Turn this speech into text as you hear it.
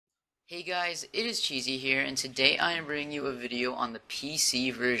Hey guys, it is Cheesy here, and today I am bringing you a video on the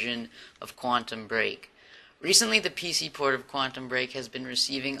PC version of Quantum Break. Recently, the PC port of Quantum Break has been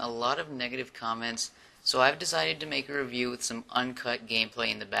receiving a lot of negative comments, so I've decided to make a review with some uncut gameplay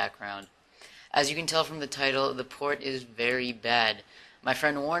in the background. As you can tell from the title, the port is very bad. My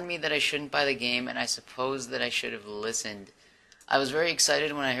friend warned me that I shouldn't buy the game, and I suppose that I should have listened. I was very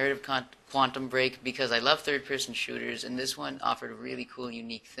excited when I heard of Quantum Break because I love third-person shooters, and this one offered really cool,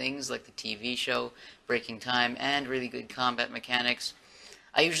 unique things like the TV show, Breaking Time, and really good combat mechanics.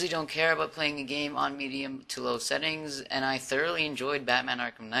 I usually don't care about playing a game on medium to low settings, and I thoroughly enjoyed Batman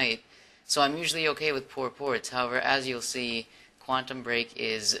Arkham Knight, so I'm usually okay with poor ports. However, as you'll see, Quantum Break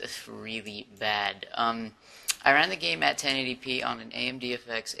is really bad. I ran the game at 1080p on an AMD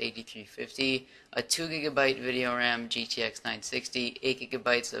FX 8350, a 2GB video RAM GTX 960,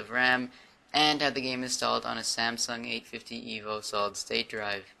 8GB of RAM, and had the game installed on a Samsung 850 EVO solid-state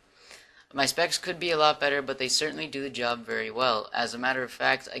drive. My specs could be a lot better, but they certainly do the job very well. As a matter of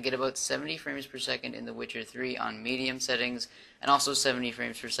fact, I get about 70 frames per second in The Witcher 3 on medium settings, and also 70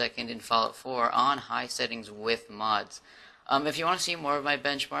 frames per second in Fallout 4 on high settings with mods. If you want to see more of my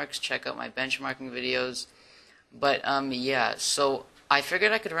benchmarks, check out my benchmarking videos. But, yeah, so I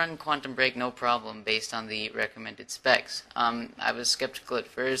figured I could run Quantum Break no problem based on the recommended specs. I was skeptical at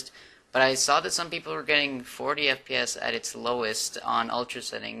first, but I saw that some people were getting 40 FPS at its lowest on ultra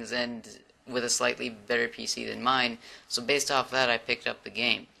settings and with a slightly better PC than mine, so based off that I picked up the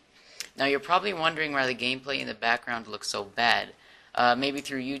game. Now you're probably wondering why the gameplay in the background looks so bad. Maybe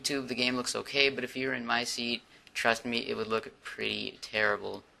through YouTube the game looks okay, but if you were in my seat, trust me, it would look pretty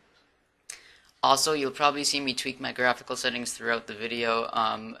terrible. Also, you'll probably see me tweak my graphical settings throughout the video.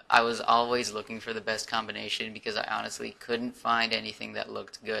 I was always looking for the best combination because I honestly couldn't find anything that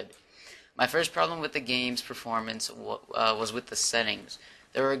looked good. My first problem with the game's performance was with the settings.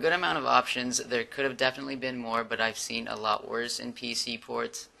 There were a good amount of options. There could have definitely been more, but I've seen a lot worse in PC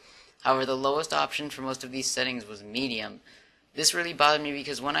ports. However, the lowest option for most of these settings was medium. This really bothered me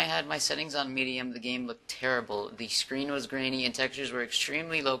because when I had my settings on medium, the game looked terrible. The screen was grainy and textures were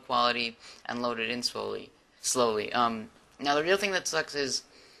extremely low quality and loaded in slowly. Now the real thing that sucks is,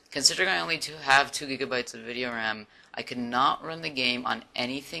 considering I only have 2GB of video RAM, I could not run the game on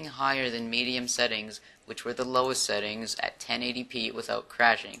anything higher than medium settings, which were the lowest settings, at 1080p without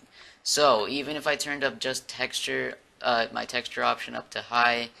crashing. So even if I turned up just my texture option up to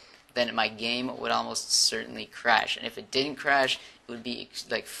high, then my game would almost certainly crash. And if it didn't crash, it would be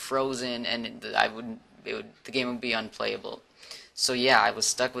like frozen, and the game would be unplayable. So yeah, I was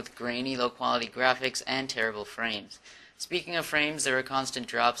stuck with grainy, low-quality graphics and terrible frames. Speaking of frames, there were constant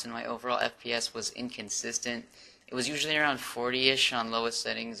drops, and my overall FPS was inconsistent. It was usually around 40-ish on lowest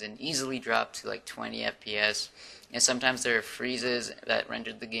settings, and easily dropped to like 20 FPS. And sometimes there were freezes that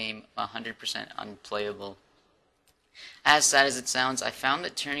rendered the game 100% unplayable. As sad as it sounds, I found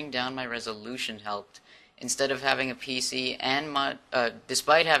that turning down my resolution helped. Instead of having a PC and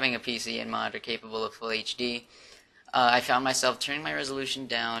despite having a PC and monitor capable of full HD, I found myself turning my resolution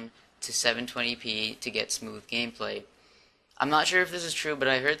down to 720p to get smooth gameplay. I'm not sure if this is true, but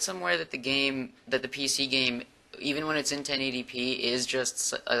I heard somewhere that the PC game, even when it's in 1080p, is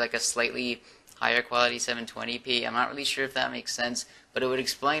just like a slightly higher quality 720p. I'm not really sure if that makes sense, but it would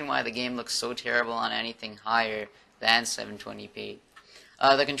explain why the game looks so terrible on anything higher than 720p.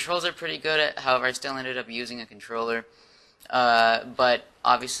 The controls are pretty good, however I still ended up using a controller, but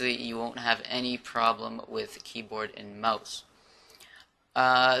obviously you won't have any problem with keyboard and mouse.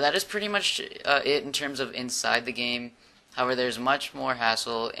 That is pretty much it in terms of inside the game. However, there's much more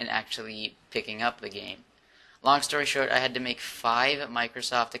hassle in actually picking up the game. Long story short, I had to make 5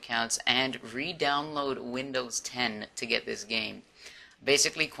 Microsoft accounts and re-download Windows 10 to get this game.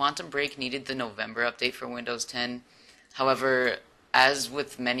 Basically, Quantum Break needed the November update for Windows 10. However, as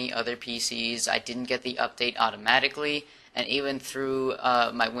with many other PCs, I didn't get the update automatically, and even through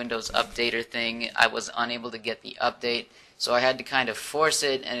my Windows Updater thing, I was unable to get the update. So I had to kind of force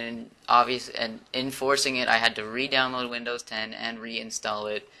it, and in forcing it, I had to re-download Windows 10 and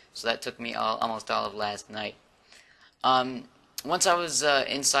reinstall it. So that took me almost all of last night. Once I was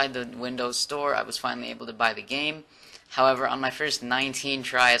inside the Windows Store, I was finally able to buy the game. However, on my first 19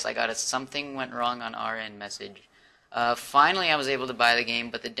 tries, I got a "something went wrong on our end" message. Finally, I was able to buy the game,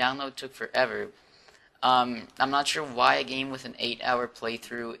 but the download took forever. I'm not sure why a game with an 8-hour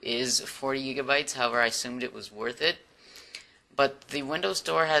playthrough is 40 GB, however, I assumed it was worth it. But the Windows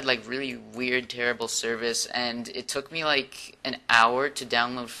Store had like really weird, terrible service, and it took me like an hour to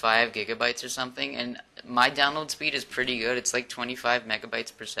download 5 GB or something, and my download speed is pretty good. It's like 25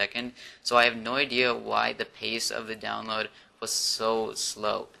 megabytes per second, so I have no idea why the pace of the download was so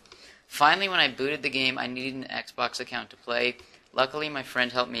slow. Finally, when I booted the game, I needed an Xbox account to play. Luckily, my friend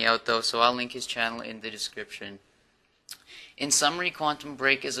helped me out though, so I'll link his channel in the description. In summary, Quantum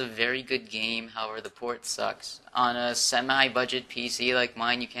Break is a very good game, however the port sucks. On a semi-budget PC like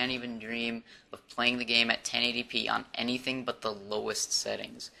mine, you can't even dream of playing the game at 1080p on anything but the lowest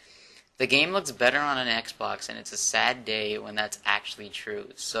settings. The game looks better on an Xbox, and it's a sad day when that's actually true.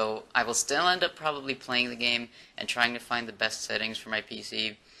 So I will still end up probably playing the game and trying to find the best settings for my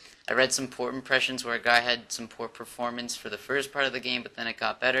PC. I read some port impressions where a guy had some poor performance for the first part of the game, but then it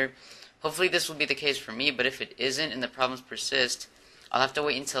got better. Hopefully this will be the case for me, but if it isn't and the problems persist, I'll have to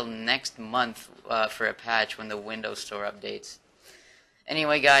wait until next month for a patch when the Windows Store updates.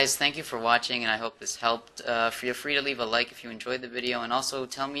 Anyway guys, thank you for watching, and I hope this helped. Feel free to leave a like if you enjoyed the video, and also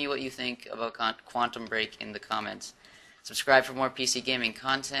tell me what you think about Quantum Break in the comments. Subscribe for more PC gaming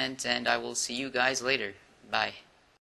content, and I will see you guys later. Bye.